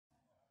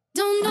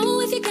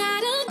if you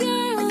got a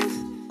girl,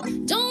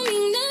 don't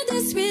mean no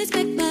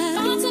disrespect, but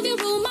thoughts of you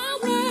rule my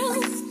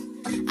world.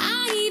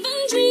 I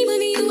even dream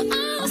of you,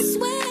 I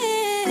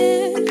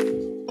swear.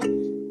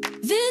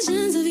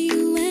 Visions of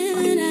you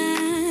and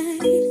I.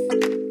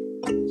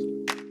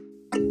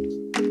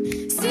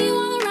 See you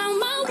all around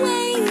my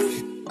way.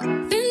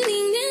 Been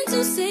meaning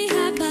to say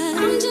hi, but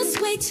I'm just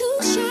way too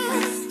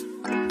shy.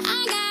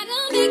 I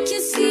gotta make you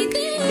see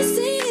this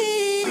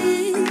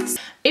is.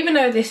 Even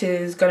though this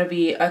is gonna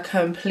be a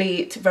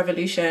complete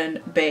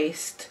Revolution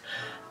based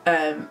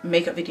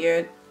makeup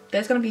video,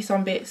 there's gonna be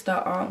some bits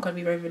that aren't gonna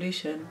be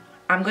Revolution.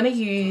 I'm gonna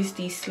use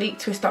the Sleek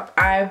Twist Up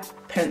Eye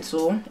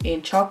Pencil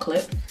in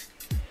Chocolate,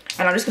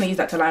 and I'm just gonna use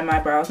that to line my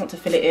brows, not to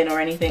fill it in or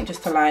anything,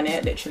 just to line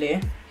it,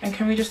 literally. And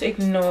can we just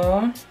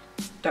ignore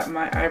that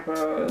my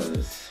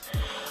eyebrows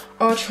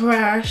are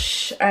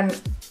trash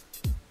and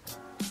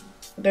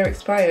they're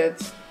expired?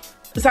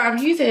 So I'm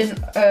using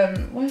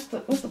where's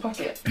the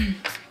pocket?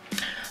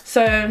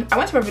 So I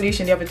went to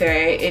Revolution the other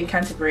day in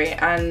Canterbury,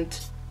 and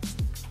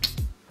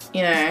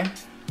you know,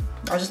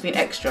 I was just being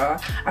extra.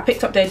 I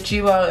picked up their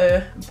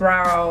Duo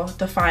Brow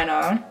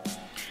Definer,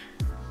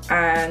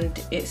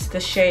 and it's the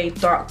shade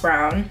Dark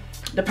Brown.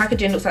 The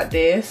packaging looks like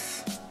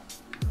this,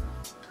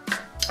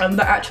 and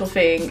the actual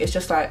thing is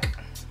just like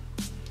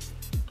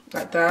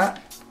that.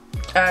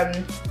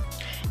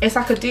 It's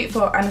like a dupe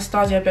for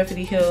Anastasia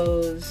Beverly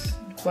Hills,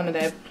 one of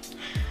their.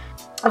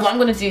 And what I'm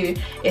gonna do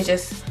is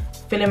just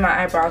fill in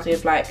my eyebrows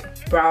with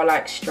like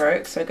brow-like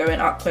strokes, so going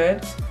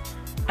upwards.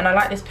 And I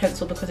like this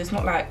pencil because it's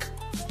not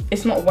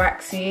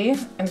waxy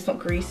and it's not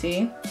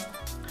greasy.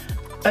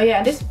 Oh yeah,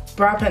 and this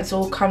brow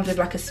pencil comes with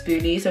like a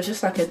spoolie, so it's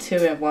just like a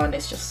 2-in-1.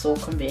 It's just so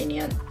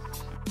convenient.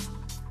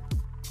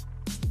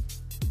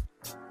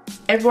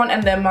 Everyone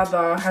and their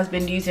mother has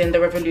been using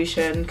the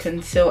Revolution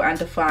Conceal and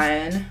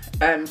Define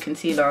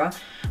concealer,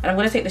 and I'm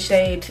going to take the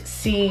shade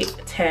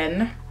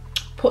C10,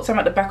 put some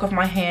at the back of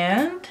my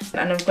hand,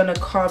 and I'm going to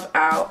carve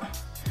out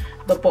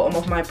the bottom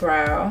of my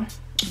brow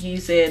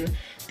using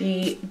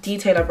the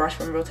detailer brush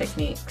from Real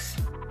Techniques.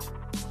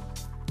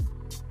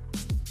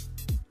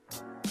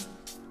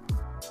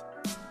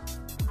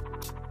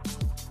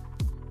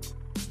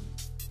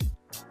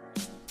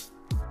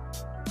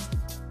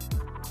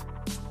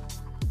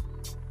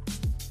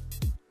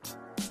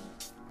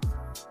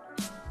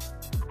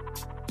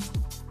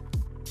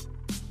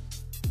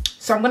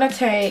 So I'm gonna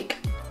take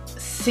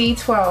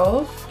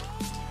C12,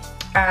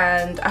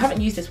 and I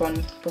haven't used this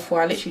one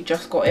before, I literally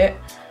just got it,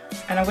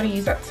 and I'm gonna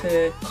use that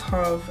to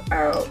carve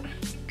out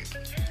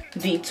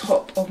the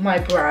top of my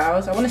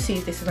brows. I wanna see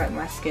if this is like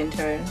my skin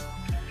tone,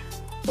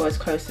 or as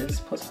close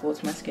as possible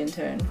to my skin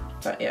tone,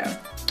 but yeah.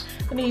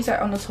 I'm gonna use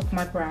that on the top of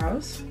my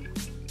brows.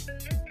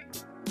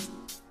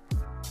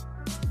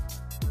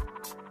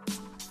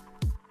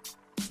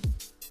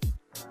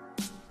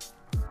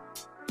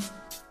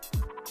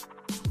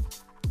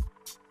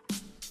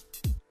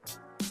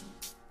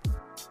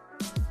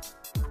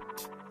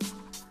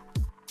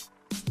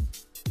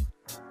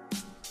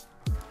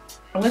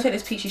 I'm gonna take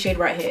this peachy shade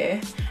right here.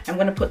 I'm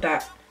gonna put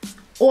that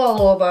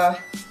all over.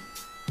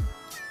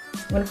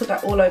 I'm gonna put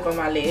that all over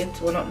my lid.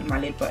 Well, not my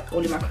lid, but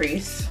all in my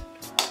crease.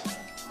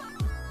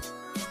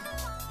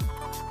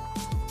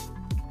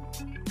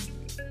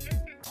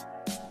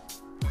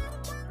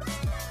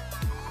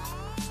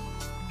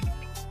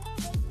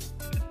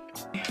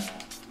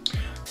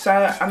 So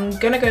I'm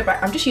gonna go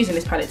back. I'm just using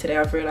this palette today,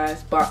 I've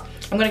realised, but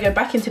I'm gonna go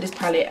back into this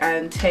palette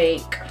and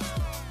take.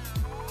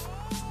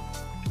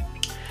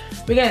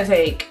 We're gonna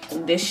take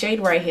this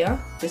shade right here,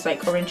 this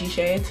like orangey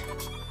shade,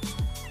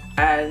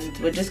 and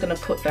we're just gonna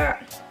put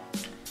that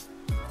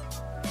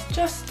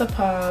just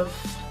above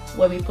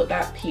where we put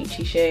that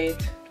peachy shade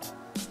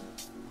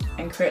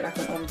and create like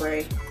an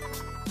ombre.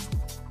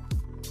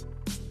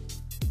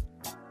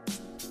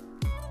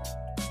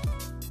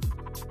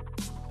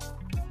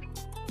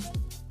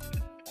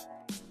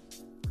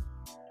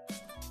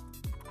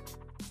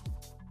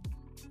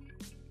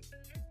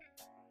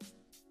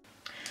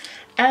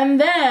 And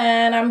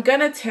then I'm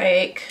gonna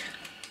take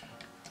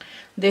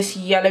this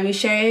yellowy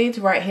shade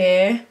right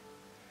here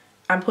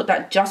and put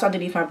that just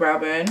underneath my brow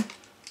bone.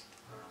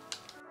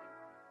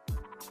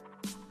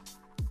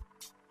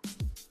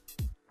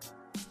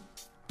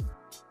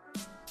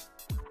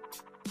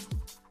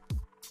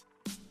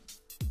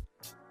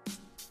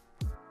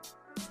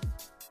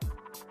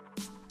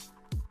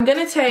 I'm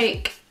gonna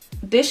take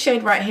this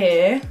shade right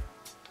here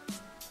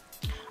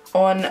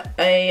on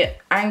a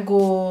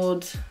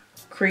angled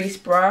crease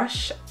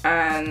brush,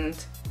 and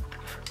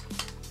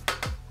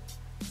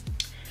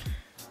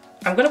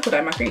I'm gonna put that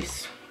in my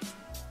crease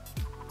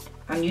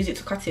and use it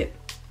to cut it,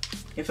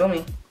 you feel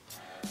me?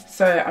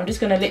 So I'm just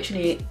gonna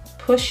literally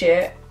push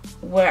it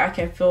where I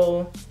can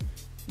feel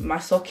my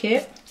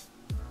socket,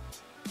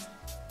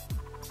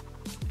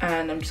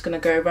 and I'm just gonna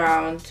go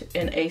around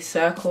in a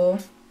circle.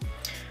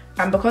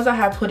 And because I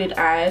have hooded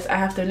eyes, I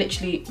have to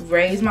literally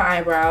raise my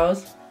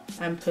eyebrows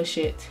and push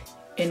it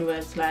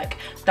inwards. Like,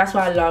 that's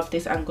why I love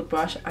this angled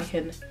brush. I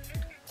can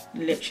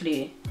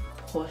literally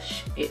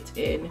push it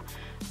in.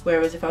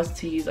 Whereas if I was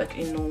to use like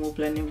a normal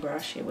blending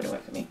brush, it wouldn't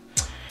work for me.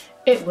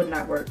 It would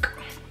not work.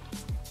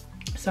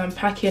 So I'm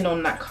packing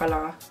on that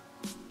colour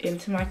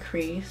into my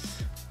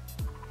crease.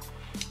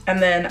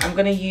 And then I'm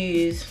going to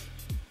use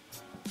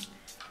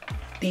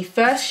the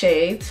first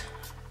shade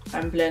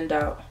and blend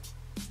out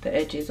the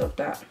edges of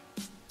that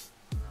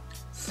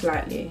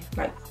slightly.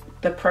 Like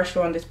the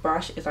pressure on this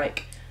brush is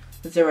like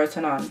 0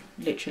 to none,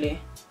 literally.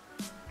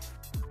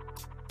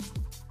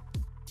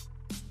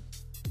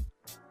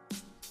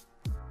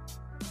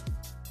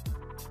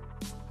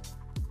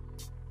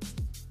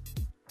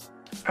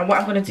 And what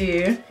I'm going to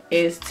do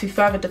is, to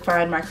further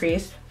define my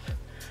crease,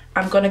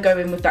 I'm going to go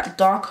in with that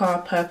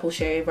darker purple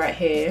shade right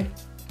here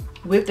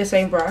with the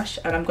same brush,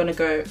 and I'm going to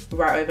go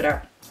right over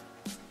that.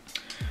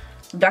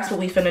 That's what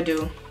we finna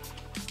do.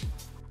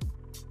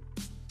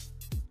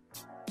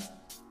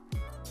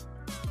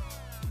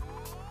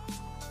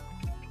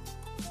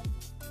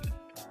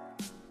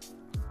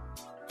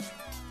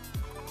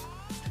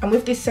 And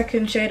with this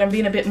second shade, I'm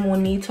being a bit more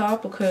neater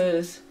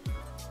because,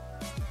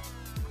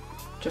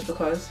 just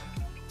because.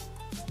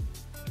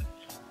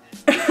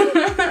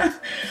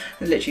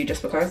 Literally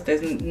just because,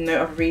 there's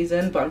no other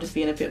reason, but I'm just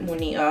being a bit more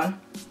neater.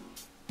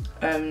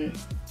 It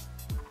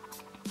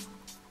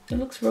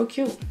looks real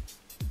cute.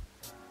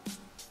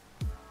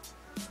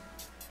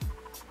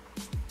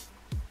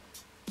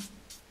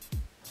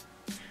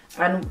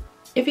 And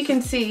if you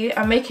can see,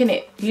 I'm making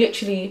it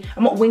literally,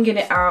 I'm not winging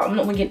it out, I'm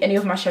not winging any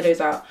of my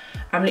shadows out.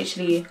 I'm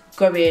literally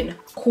going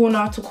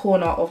corner to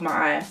corner of my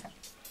eye.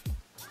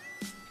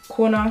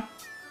 Corner.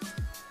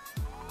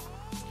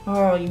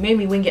 Oh, you made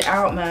me wing it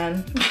out,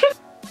 man.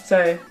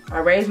 So I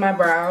raise my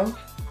brow.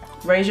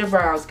 Raise your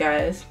brows,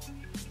 guys.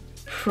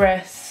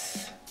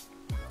 Press.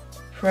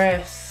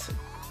 Press.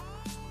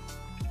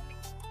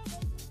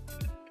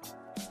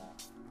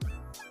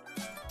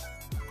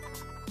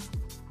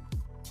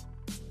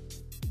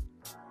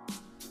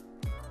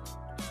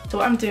 So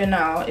what I'm doing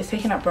now is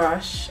taking that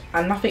brush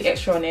and nothing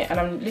extra on it, and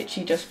I'm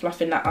literally just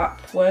fluffing that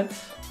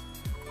upwards.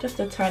 Just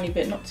a tiny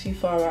bit, not too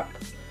far up,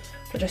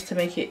 but just to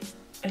make it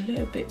a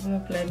little bit more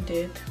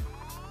blended.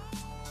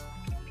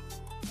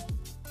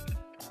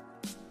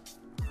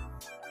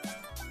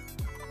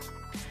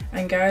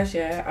 And guys,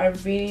 yeah, I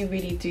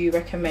really do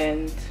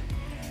recommend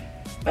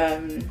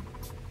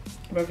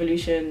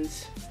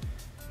Revolution's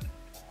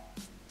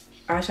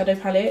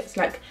eyeshadow palettes.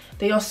 Like,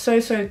 they are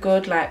so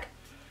good. Like,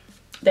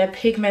 they're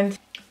pigment.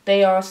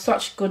 They are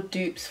such good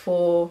dupes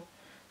for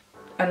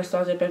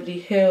Anastasia Beverly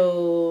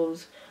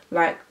Hills,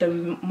 like the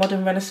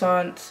Modern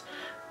Renaissance,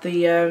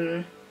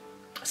 the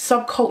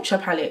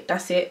Subculture palette.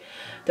 That's it,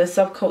 the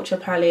Subculture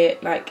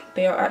palette. Like,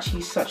 they are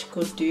actually such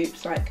good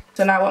dupes. Like,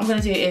 so now what I'm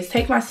going to do is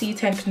take my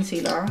C10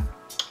 concealer,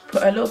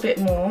 put a little bit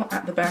more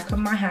at the back of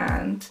my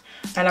hand,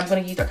 and I'm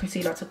going to use that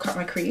concealer to cut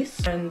my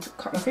crease and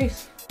cut my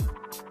crease.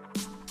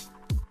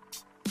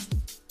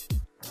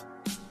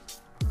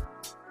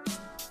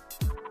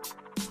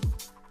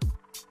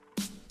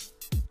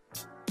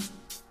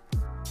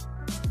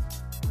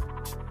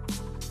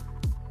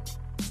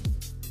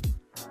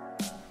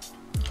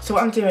 So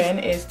what I'm doing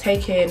is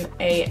taking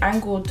a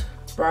angled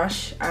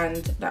brush and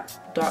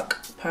that dark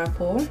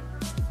purple,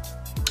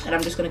 and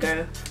I'm just going to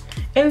go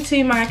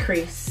into my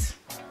crease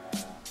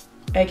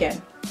again.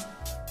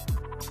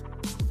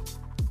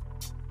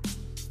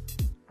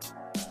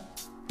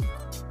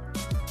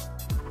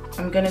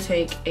 I'm going to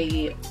take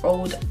a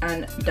old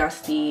and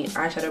dusty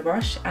eyeshadow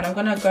brush, and I'm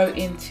going to go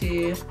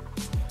into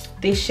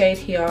this shade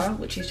here,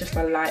 which is just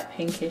a light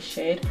pinkish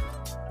shade.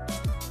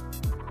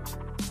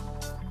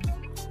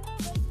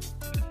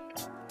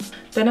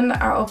 Then in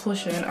the outer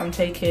portion, I'm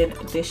taking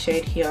this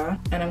shade here,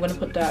 and I'm going to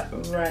put that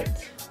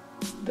right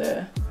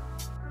there.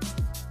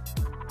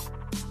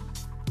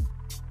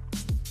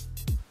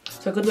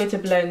 So a good way to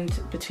blend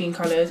between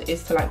colours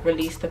is to like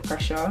release the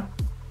pressure.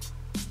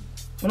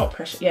 Well, not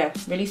pressure, yeah,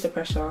 release the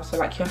pressure. So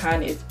like your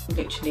hand is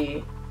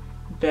literally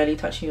barely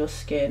touching your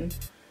skin,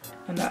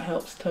 and that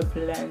helps to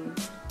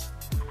blend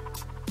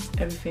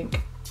everything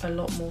a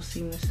lot more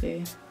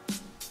seamlessly.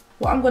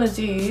 What I'm going to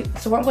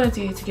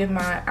do to give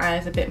my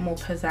eyes a bit more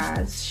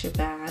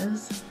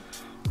shabazz,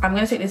 I'm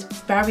going to take this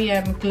Barry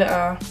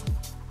glitter,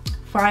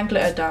 fine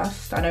glitter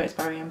dust. I know it's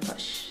Barry and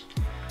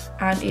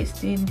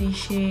it's in the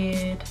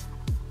shade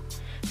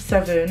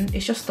 7.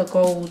 It's just the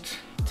gold.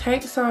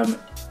 Take some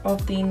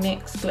of the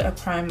NYX glitter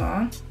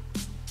primer,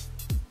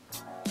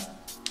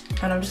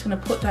 and I'm just going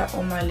to put that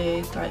on my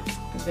lid, like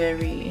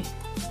very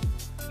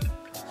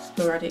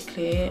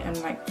sporadically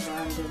and like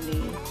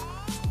randomly.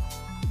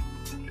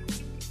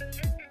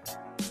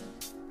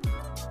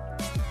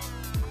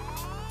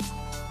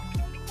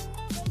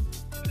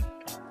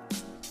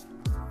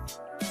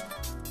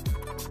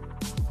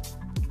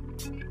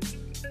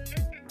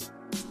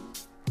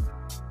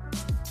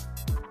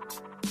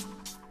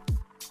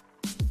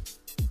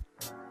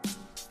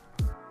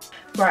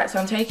 Right, so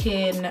I'm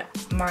taking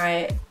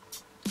my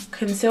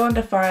Conceal and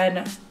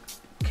Define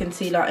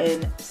concealer in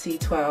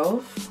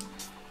C12,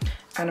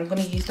 and I'm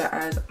going to use that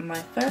as my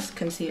first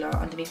concealer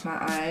underneath my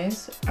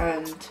eyes,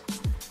 and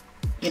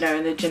you know,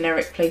 in the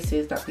generic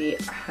places that we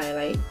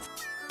highlight.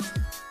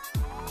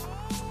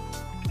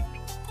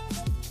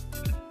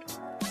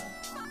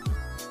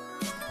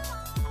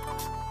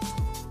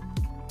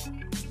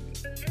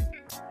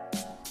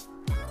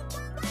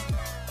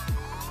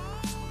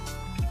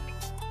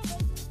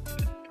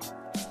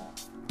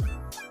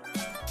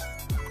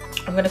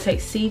 I'm going to take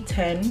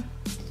C10.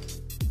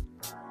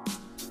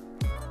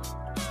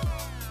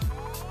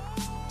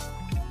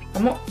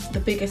 I'm not the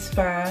biggest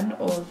fan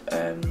of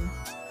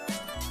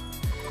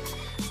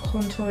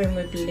contouring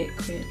with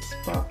liquids,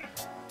 but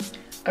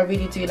I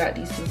really do like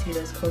these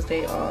concealers because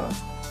they are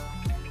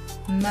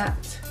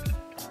matte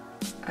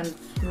and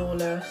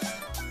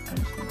flawless. I'm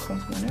just going to come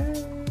to my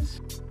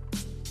nose.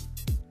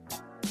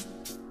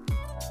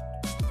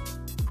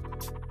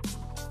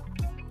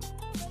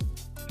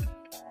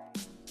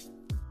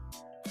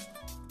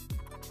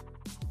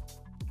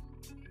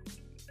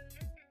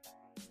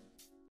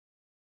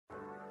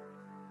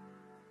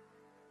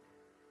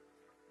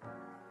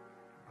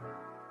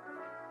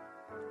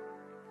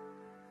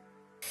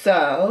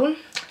 So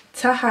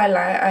to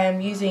highlight, I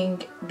am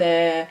using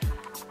their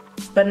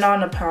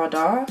banana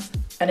powder,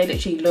 and it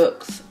literally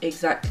looks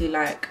exactly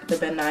like the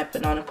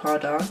banana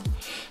powder,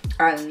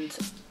 and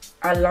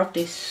I love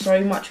this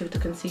so much with the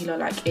concealer.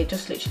 Like, it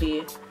just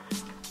literally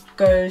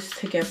goes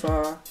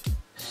together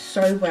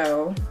so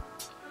well,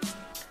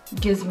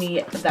 gives me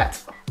that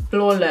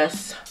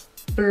flawless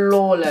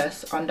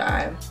under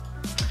eye.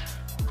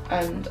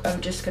 And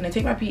I'm just gonna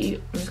take my beauty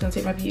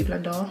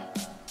blender.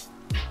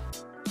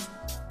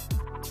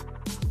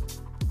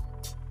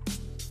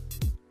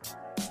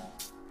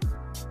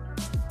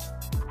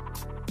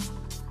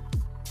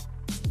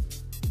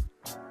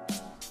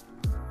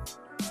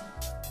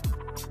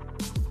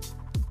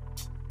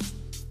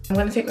 I'm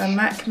going to take my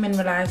MAC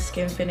Mineralized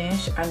Skin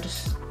Finish and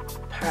just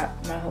pat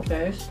my whole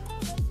face.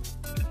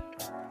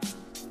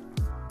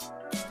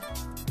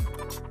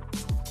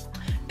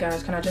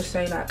 Guys, can I just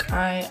say, like,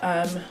 I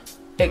am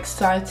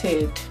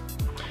excited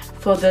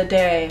for the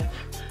day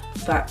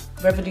that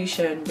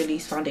Revolution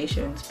release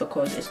foundations,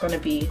 because it's going to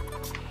be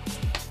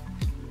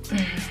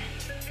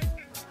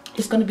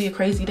a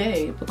crazy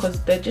day,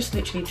 because they're just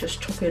literally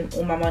just chopping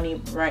all my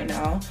money right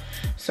now.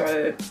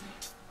 So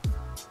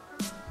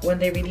when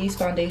they release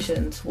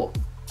foundations,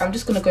 I'm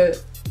just gonna go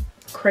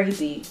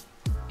crazy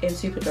in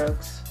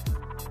Superdrugs.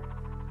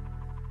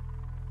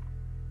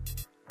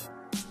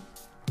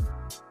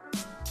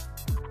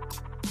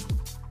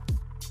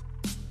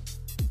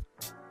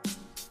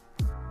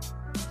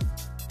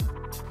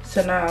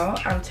 So now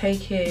I'm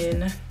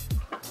taking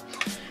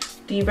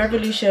the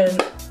Revolution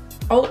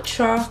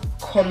Ultra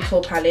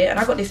Contour Palette, and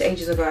I got this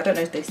ages ago. I don't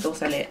know if they still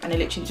sell it, and it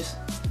literally just,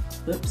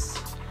 whoops,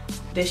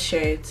 this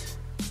shade.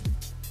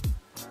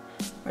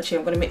 Actually,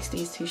 I'm going to mix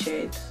these two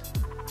shades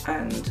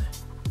and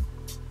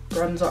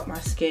bronze up my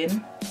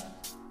skin.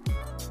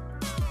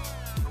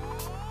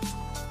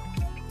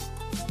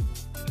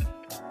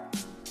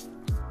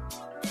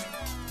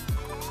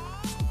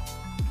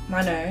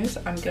 My nose,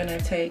 I'm going to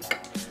take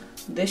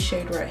this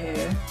shade right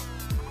here.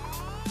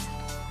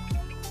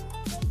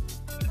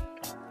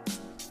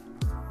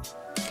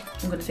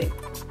 I'm going to take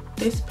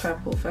this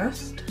purple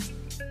first.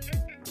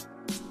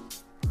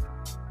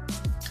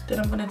 Then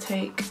I'm going to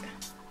take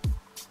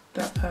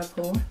that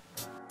purple.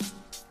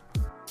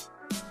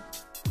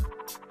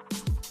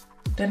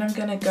 Then I'm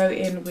gonna go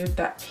in with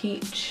that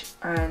peach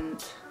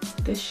and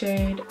this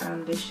shade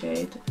and this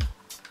shade.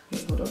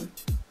 Wait, hold on.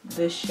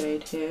 This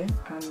shade here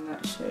and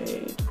that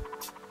shade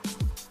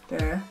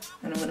there.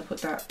 And I'm gonna put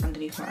that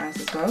underneath my eyes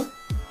as well.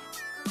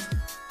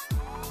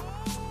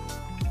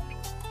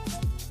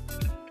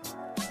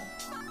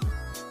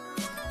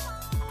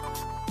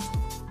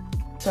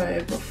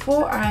 So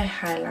before I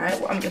highlight,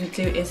 what I'm going to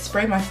do is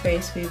spray my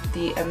face with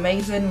the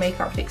amazing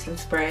makeup fixing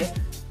spray.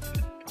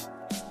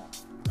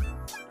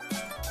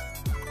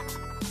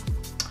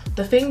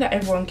 The thing that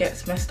everyone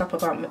gets messed up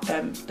about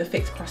the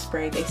Fix Plus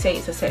spray, they say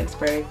it's a setting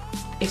spray.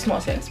 It's not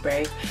a setting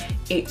spray,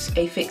 it's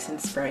a fixing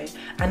spray,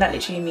 and that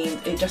literally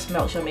means it just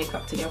melts your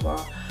makeup together.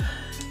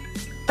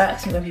 That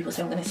actually, when people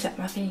say I'm going to set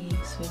my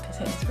face with a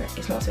setting spray,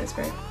 it's not a setting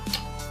spray.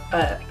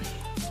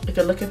 If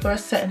you're looking for a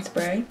setting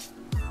spray,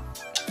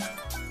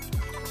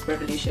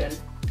 Revolution.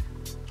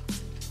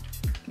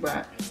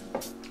 Right,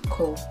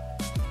 cool.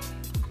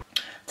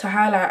 To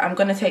highlight, I'm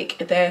gonna take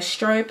their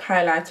strobe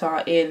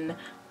highlighter in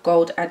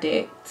Gold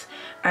Addict,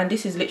 and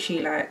this is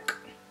literally like,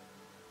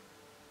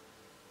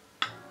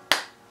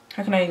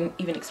 how can I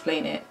even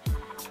explain it?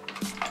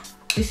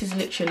 This is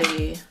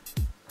literally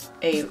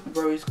a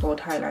rose gold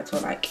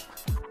highlighter. Like,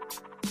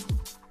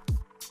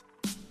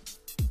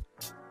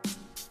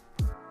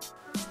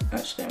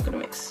 actually, I'm gonna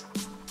mix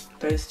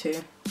those two.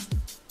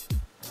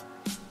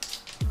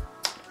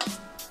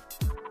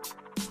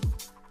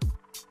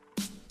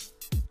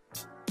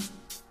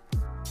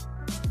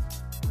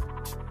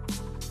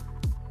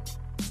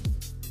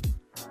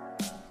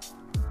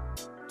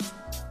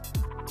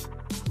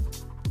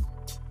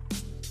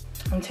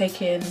 I'm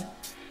taking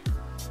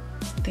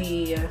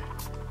the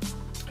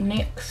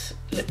NYX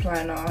lip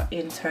liner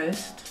in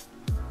Toast.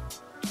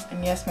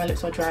 And yes, my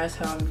lips are dry as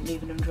hell. I'm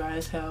leaving them dry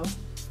as hell.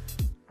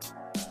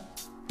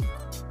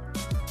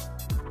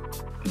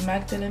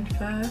 Magdalene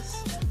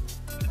first.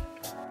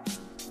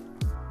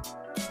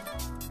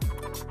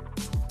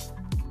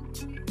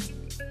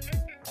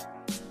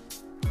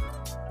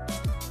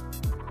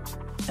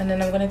 And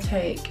then I'm gonna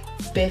take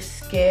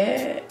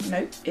Biscuit.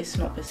 Nope, it's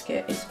not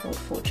Biscuit. It's called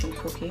Fortune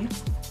Cookie.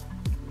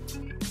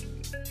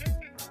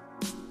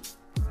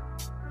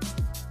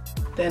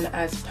 Then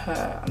as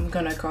per, I'm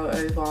gonna go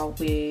over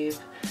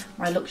with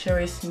my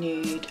Luxurious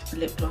Nude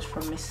lip gloss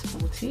from Miss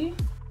 40.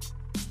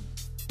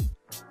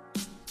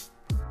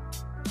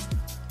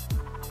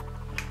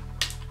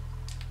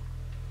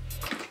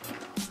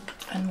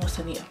 And what's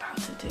I need about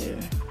to do?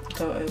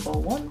 Go over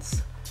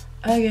once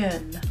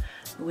again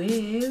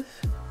with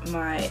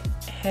my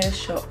Hair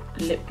Shop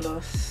lip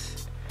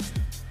gloss,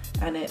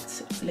 and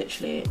it's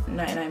literally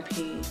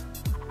 99p.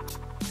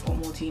 What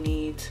more do you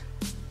need?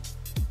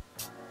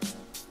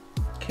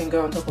 Can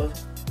go on top of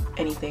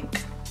anything.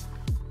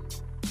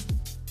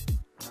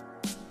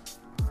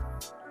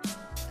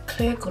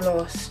 Clear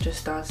gloss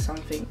just does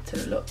something to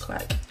the look.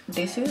 Like,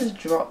 this is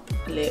Drop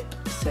Lip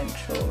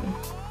Central.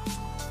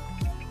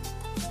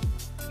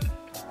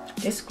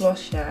 This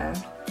gloss, yeah,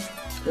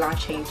 life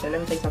changer. Let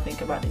me tell you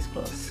something about this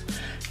gloss.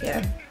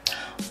 Yeah,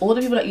 all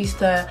the people that used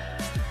to,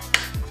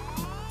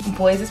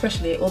 boys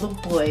especially, all the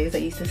boys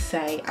that used to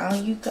say, oh,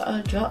 you got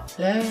a drop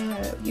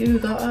lip, you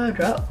got a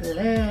drop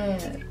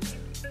lip.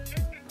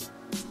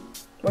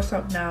 What's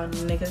up now,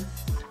 niggas?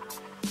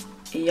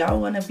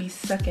 Y'all wanna be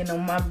sucking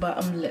on my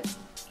bottom lip,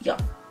 yeah,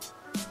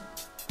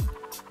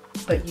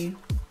 but you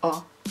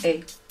are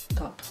a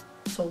top,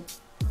 so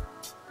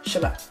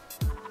shut up.